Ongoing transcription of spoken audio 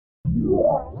This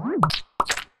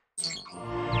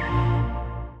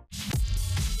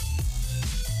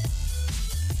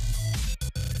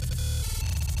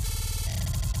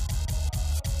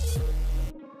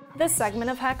segment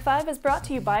of Hack 5 is brought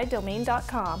to you by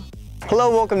Domain.com.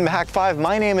 Hello, welcome to Hack 5.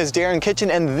 My name is Darren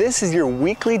Kitchen, and this is your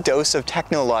weekly dose of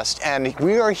technolust. And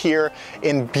we are here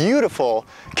in beautiful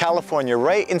California,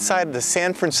 right inside the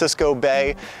San Francisco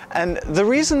Bay. And the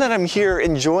reason that I'm here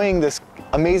enjoying this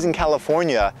amazing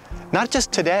California, not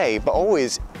just today, but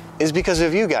always, is because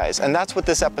of you guys. And that's what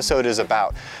this episode is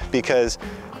about. Because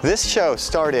this show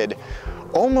started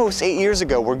almost 8 years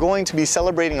ago. We're going to be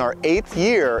celebrating our 8th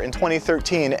year in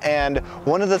 2013, and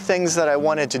one of the things that I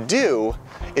wanted to do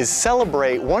is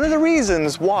celebrate one of the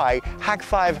reasons why Hack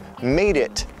 5 made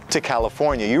it to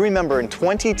California. You remember in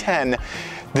 2010,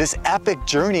 this epic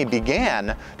journey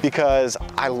began because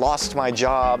I lost my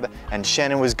job and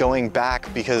Shannon was going back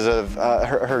because of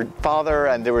her father,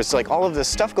 and there was like all of this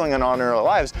stuff going on in our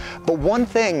lives. But one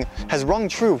thing has rung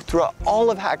true throughout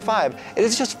all of Hack 5. It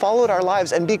has just followed our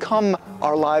lives and become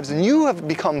our lives, and you have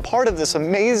become part of this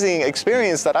amazing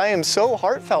experience that I am so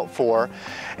heartfelt for.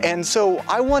 And so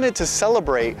I wanted to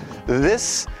celebrate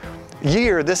this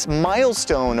year, this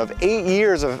milestone of 8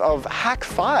 years of Hack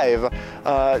 5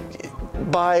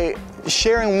 by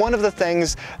sharing one of the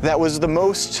things that was the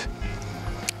most,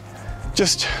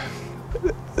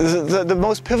 the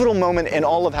most pivotal moment in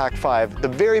all of Hack 5, the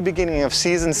very beginning of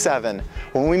season 7,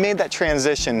 when we made that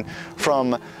transition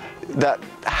from that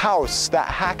house, that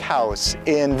hack house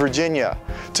in Virginia,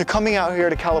 to coming out here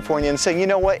to California and saying, you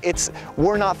know what,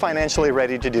 we're not financially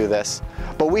ready to do this,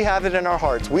 but we have it in our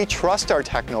hearts. We trust our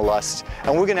technolust,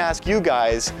 and we're gonna ask you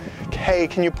guys, hey,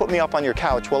 can you put me up on your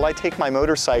couch while I take my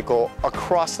motorcycle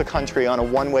across the country on a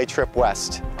one-way trip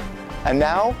west? And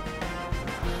now,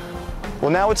 well,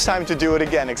 now it's time to do it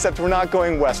again, except we're not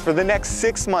going west. For the next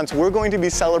 6 months, we're going to be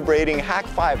celebrating Hack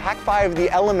 5. Hack 5, the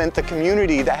element, the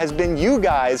community that has been you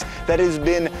guys, that has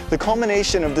been the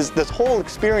culmination of this whole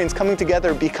experience coming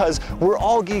together, because we're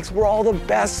all geeks, we're all the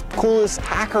best, coolest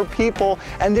hacker people,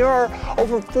 and there are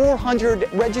over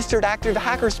 400 registered active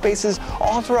hackerspaces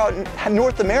all throughout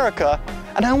North America.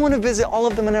 And I want to visit all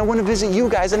of them, and I want to visit you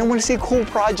guys, and I want to see cool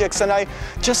projects. And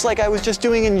just like I was just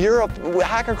doing in Europe,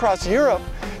 Hack Across Europe,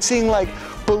 seeing like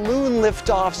balloon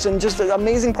liftoffs and just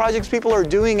amazing projects people are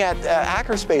doing at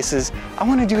hackerspaces. I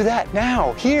want to do that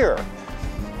now, here.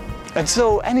 And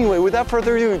so anyway, without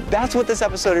further ado, that's what this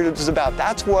episode is about.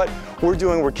 That's what we're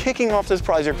doing. We're kicking off this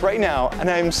project right now,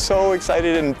 and I'm so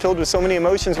excited and filled with so many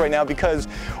emotions right now because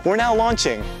we're now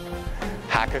launching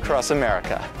Hack Across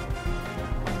America.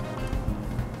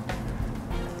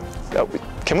 Oh,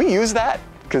 can we use that?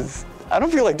 Because I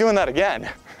don't feel like doing that again.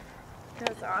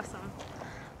 That's awesome.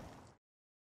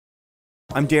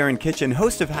 I'm Darren Kitchen,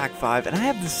 host of Hack 5, and I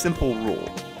have this simple rule: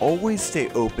 always stay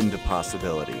open to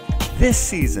possibility. This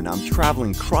season, I'm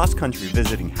traveling cross-country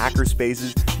visiting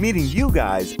hackerspaces, meeting you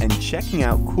guys, and checking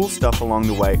out cool stuff along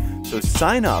the way, so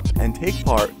sign up and take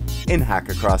part in Hack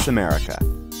Across America.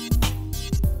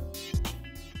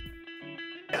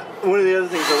 One of the other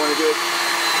things I want to do is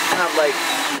have like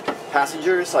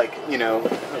passengers, like, you know,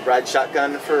 ride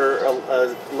shotgun for a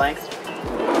length.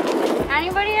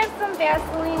 Anybody have some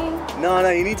Vaseline? No,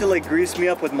 you need to like grease me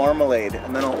up with marmalade,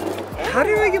 and then how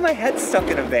did I get my head stuck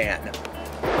in a van?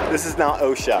 This is not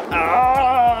OSHA.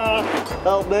 Ah!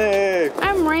 Help me!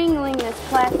 I'm wrangling this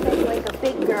plastic like a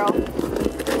big girl.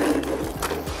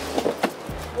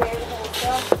 Where the holes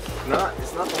go?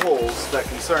 It's not the holes that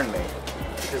concern me,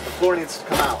 because the floor needs to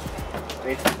come out. I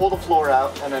need to pull the floor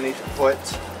out, and I need to put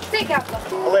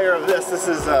a layer of this. This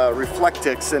is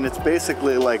Reflectix, and it's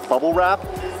basically like bubble wrap,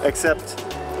 except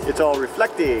it's all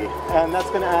reflecty, and that's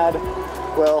going to add,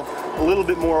 well, a little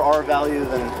bit more R value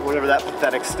than whatever that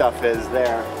pathetic stuff is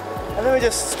there. And then we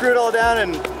just screw it all down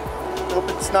and hope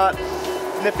it's not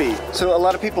nippy. So a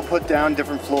lot of people put down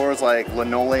different floors like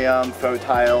linoleum, faux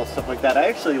tile, stuff like that. I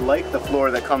actually like the floor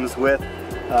that comes with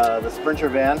the Sprinter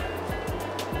van.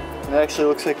 And it actually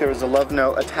looks like there was a love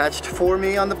note attached for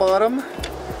me on the bottom.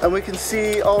 And we can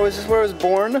see, oh, is this where I was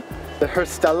born? The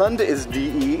Herstelland is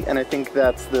DE, and I think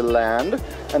that's the land.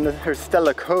 And the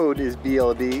Herstella code is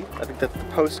BLD. I think that's the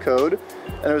postcode.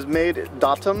 And it was made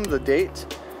datum, the date,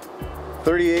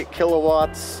 38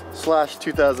 kilowatts /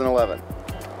 2011.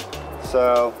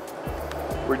 So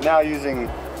we're now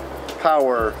using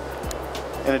power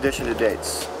in addition to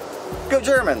dates. Go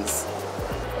Germans!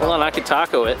 Hold on, I could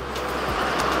taco it.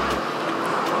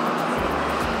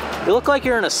 You look like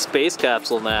you're in a space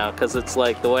capsule now, because it's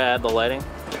like the way I had the lighting.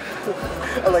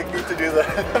 I like need to do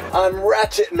that. I'm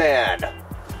Ratchet Man! I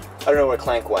don't know where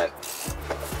Clank went.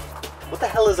 What the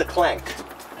hell is a clank?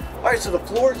 Alright, so the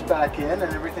floor's back in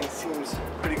and everything seems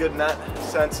pretty good in that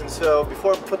sense. And so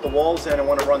before I put the walls in, I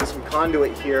want to run some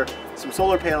conduit here. Some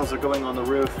solar panels are going on the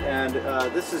roof, and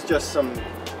this is just some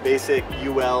basic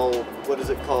UL, what is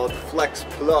it called? Flex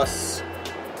Plus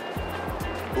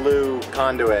blue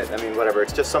conduit. I mean, whatever.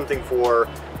 It's just something for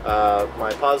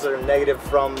my positive and negative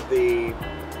from the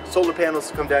solar panels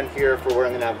to come down here for where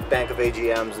I'm going to have a bank of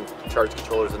AGMs and charge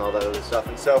controllers and all that other stuff.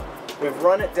 And so we've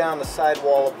run it down the side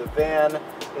wall of the van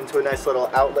into a nice little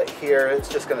outlet here. It's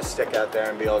just going to stick out there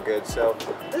and be all good. So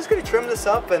I'm just going to trim this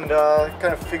up and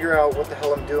kind of figure out what the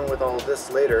hell I'm doing with all of this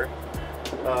later.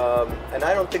 And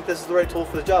I don't think this is the right tool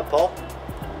for the job, Paul.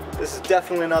 This is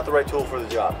definitely not the right tool for the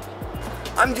job.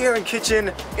 I'm Darren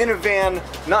Kitchen in a van,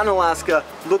 not in Alaska,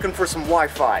 looking for some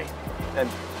Wi-Fi. And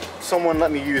someone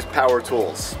let me use power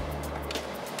tools.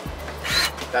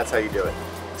 That's how you do it.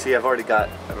 See, I've already got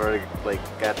got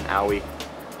an owie.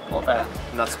 Well,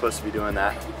 I'm not supposed to be doing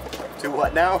that. Do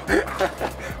what now?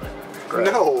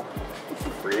 No,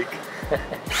 freak.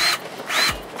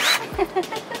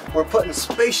 We're putting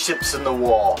spaceships in the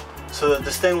wall so that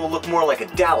this thing will look more like a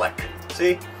Dalek.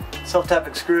 See?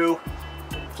 Self-tapping screw,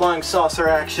 flying saucer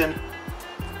action,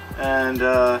 and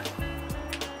a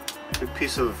big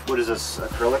piece of, what is this,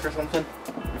 acrylic or something?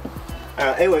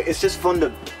 Anyway, it's just fun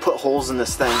to put holes in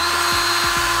this thing.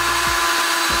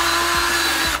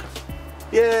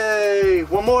 Yay!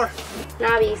 One more?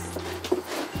 Knobbies.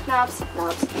 Knobs,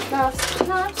 knobs, knobs,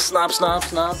 knobs. Snobs, snobs,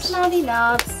 snobs. Snobby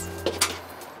knobs.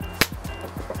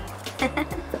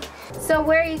 So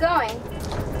where are you going?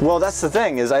 Well, that's the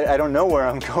thing, is I don't know where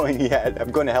I'm going yet.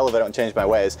 I'm going to hell if I don't change my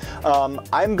ways.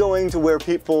 I'm going to where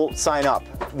people sign up.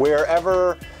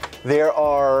 Wherever there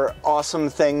are awesome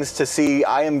things to see,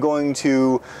 I am going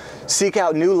to seek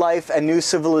out new life and new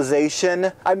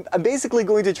civilization. I'm basically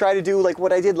going to try to do like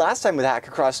what I did last time with Hack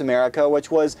Across America,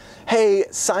 which was, hey,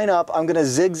 sign up, I'm gonna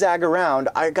zigzag around.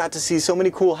 I got to see so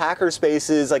many cool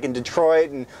hackerspaces like in Detroit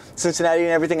and Cincinnati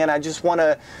and everything, and I just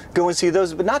wanna go and see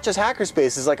those, but not just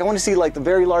hackerspaces. Like I wanna see like the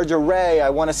very large array. I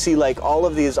wanna see like all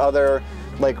of these other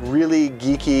like really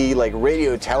geeky like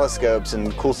radio telescopes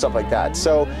and cool stuff like that.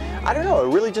 So I don't know,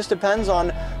 it really just depends on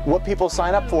what people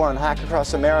sign up for on Hack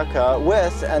Across America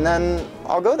with, and then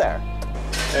I'll go there.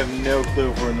 I have no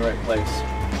clue if we're in the right place.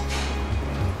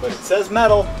 But it says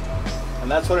metal,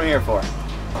 and that's what I'm here for.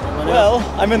 Well,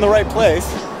 I'm in the right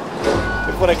place.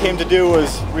 If what I came to do was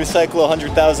recycle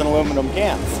 100,000 aluminum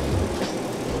cans.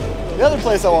 The other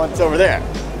place I want is over there.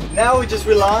 Now we just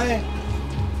rely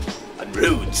on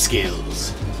road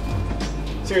skills.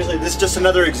 Seriously, this is just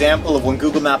another example of when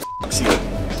Google Maps fucks you.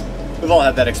 We've all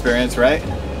had that experience, right?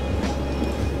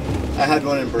 I had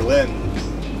one in Berlin,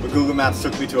 where Google Maps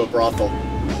took me to a brothel.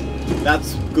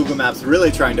 That's Google Maps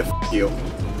really trying to f you.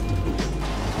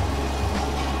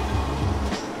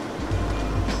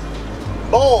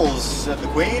 Balls, said the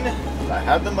queen. If I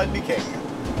had them, I'd be king.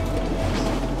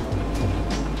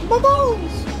 My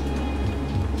balls!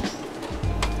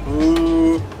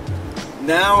 Ooh.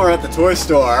 Now we're at the toy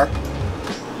store.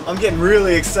 I'm getting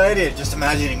really excited just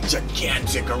imagining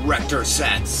gigantic erector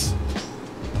sets.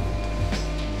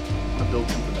 I'm gonna build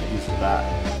something that uses that.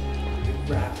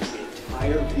 Wrap the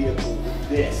entire vehicle with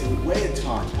this. It would weigh a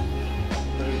ton,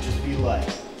 but it would just be like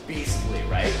beastly,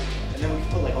 right? And then we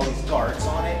could put like all these guards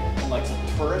on it and like some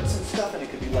turrets and stuff, and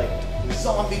it could be like a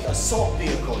zombie assault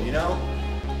vehicle, you know?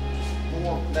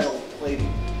 More metal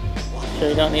plating. Sure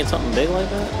you don't need something big like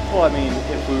that? Well, I mean,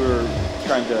 if we were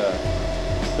trying to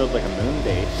build like a moon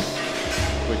base,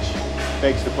 which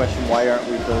begs the question, why aren't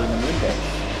we building a moon base?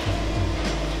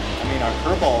 I mean, our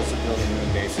curveballs are building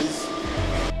moon bases.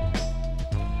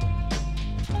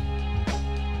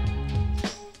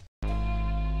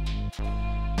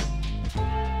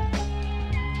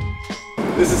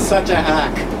 This is such a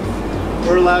hack.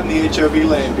 We're allowed in the HOV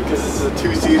lane because this is a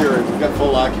two-seater and we've got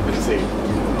full occupancy.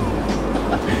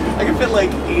 I can fit like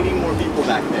 80 more people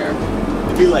back there.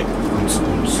 It'd be like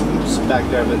back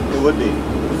there, but it would be.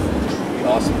 It'd be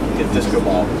awesome. Get disco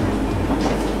ball.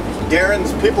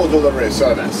 Darren's People Delivery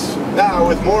Service. Now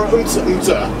with more oomsa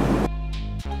oomsa.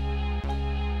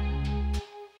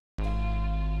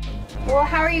 Well,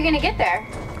 how are you gonna get there?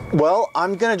 Well,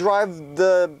 I'm gonna drive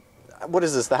the, what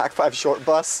is this, the Hack 5 short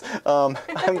bus?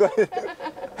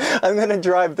 I'm going to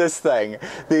drive this thing,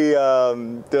 the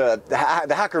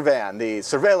hacker van, the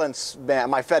surveillance van,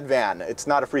 my Fed van. It's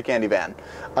not a free candy van.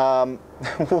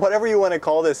 Whatever you want to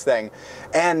call this thing.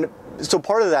 And so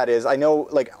part of that is, I know,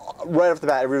 like, right off the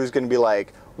bat, everybody's going to be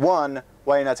like, one,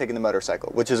 why are you not taking the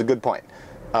motorcycle? Which is a good point.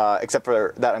 except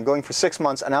for that I'm going for 6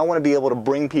 months, and I want to be able to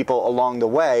bring people along the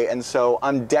way. And so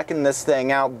I'm decking this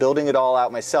thing out, building it all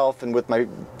out myself, and with my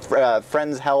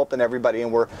friends' help and everybody,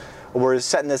 and we're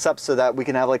setting this up so that we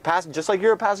can have like just like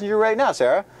you're a passenger right now,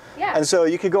 Sarah. Yeah. And so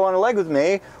you could go on a leg with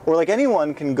me, or like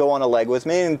anyone can go on a leg with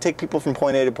me and take people from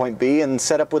point A to point B, and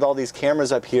set up with all these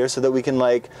cameras up here so that we can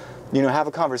like, you know, have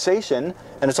a conversation,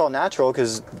 and it's all natural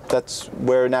because that's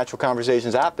where natural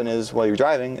conversations happen, is while you're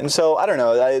driving. And so I don't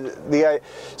know,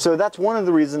 so that's one of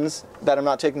the reasons that I'm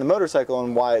not taking the motorcycle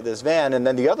and why this van. And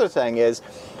then the other thing is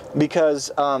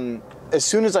because as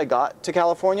soon as I got to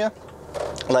California,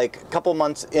 like a couple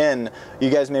months in, you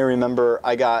guys may remember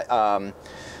I got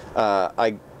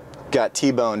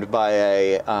T-boned by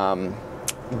a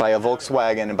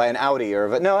Volkswagen, by an Audi,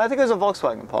 no, I think it was a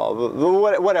Volkswagen, Paul.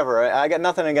 Whatever. I got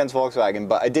nothing against Volkswagen,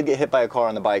 but I did get hit by a car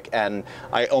on the bike, and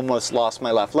I almost lost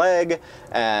my left leg.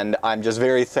 And I'm just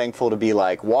very thankful to be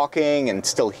like walking and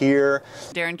still here.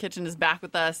 Darren Kitchen is back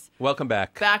with us. Welcome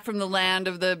back. Back from the land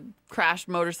of the crashed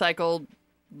motorcycle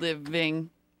living.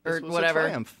 Or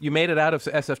whatever. You made it out of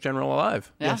SF General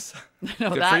alive. Yeah. Yes. No,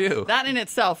 Good for you. That in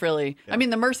itself, really. Yeah. I mean,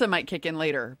 the MRSA might kick in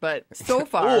later, but so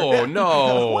far. Oh,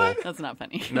 no. That's not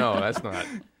funny. No, that's not.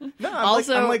 No,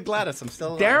 I'm like Gladys. I'm still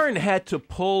alive. Darren had to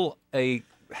pull a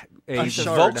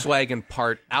Volkswagen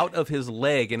part out of his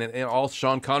leg, and all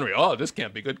Sean Connery. Oh, this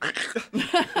can't be good.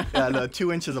 Yeah, no,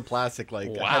 2 inches of plastic, like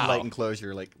wow. headlight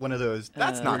enclosure, like one of those.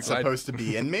 That's not supposed to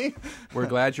be in me. We're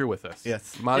glad you're with us.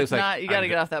 Yes. Molly's you got to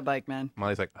get off that bike, man.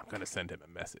 Molly's like, I'm going to send him a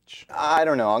message. I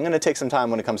don't know. I'm going to take some time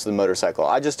when it comes to the motorcycle.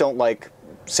 I just don't like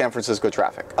San Francisco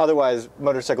traffic. Otherwise,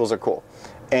 motorcycles are cool.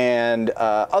 And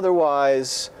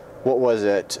otherwise, what was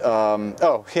it?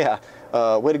 Oh, yeah.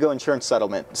 Way to go, insurance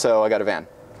settlement. So I got a van.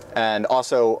 And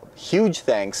also, huge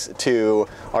thanks to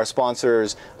our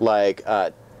sponsors like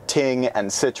Ting and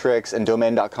Citrix and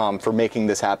Domain.com for making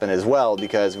this happen as well,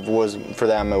 because if it wasn't for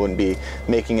them, I wouldn't be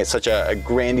making it such a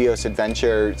grandiose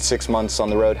adventure. 6 months on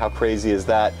the road, how crazy is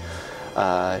that?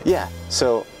 Yeah,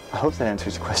 so I hope that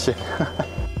answers your question.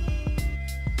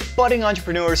 Budding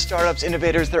entrepreneurs, startups,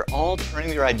 innovators, they're all turning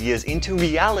their ideas into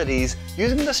realities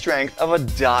using the strength of a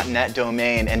 .NET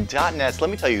domain. And .NETs, let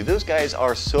me tell you, those guys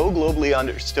are so globally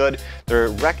understood. They're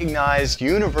recognized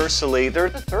universally. They're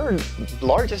the 3rd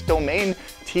largest domain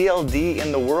TLD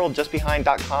in the world, just behind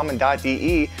 .com and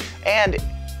 .de. And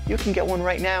you can get one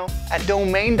right now at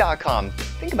domain.com.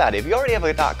 Think about it. If you already have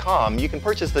a .com, you can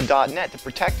purchase the .net to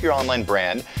protect your online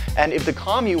brand. And if the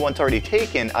 .com you want already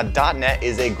taken, a .net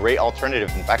is a great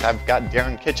alternative. In fact, I've got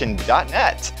Darren Kitchen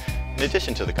 .net in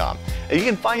addition to the .com. And you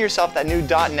can find yourself that new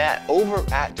 .net over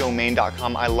at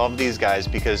domain.com. I love these guys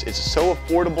because it's so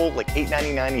affordable, like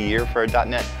 $8.99 a year for a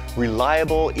 .net.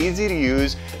 Reliable, easy to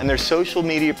use, and their social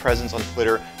media presence on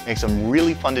Twitter makes them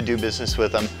really fun to do business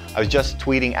with them. I was just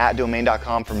tweeting at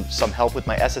domain.com for some help with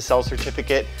my SSL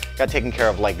certificate. Got taken care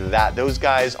of like that. Those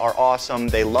guys are awesome.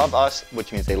 They love us,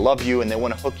 which means they love you, and they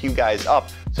want to hook you guys up.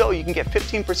 So you can get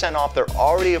 15% off their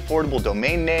already affordable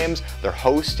domain names, their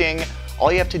hosting.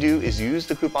 All you have to do is use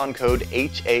the coupon code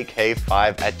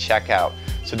HAK5 at checkout.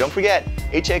 So don't forget,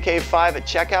 HAK5 at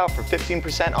checkout for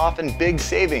 15% off and big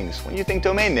savings. When you think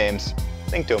domain names,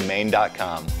 think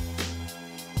domain.com.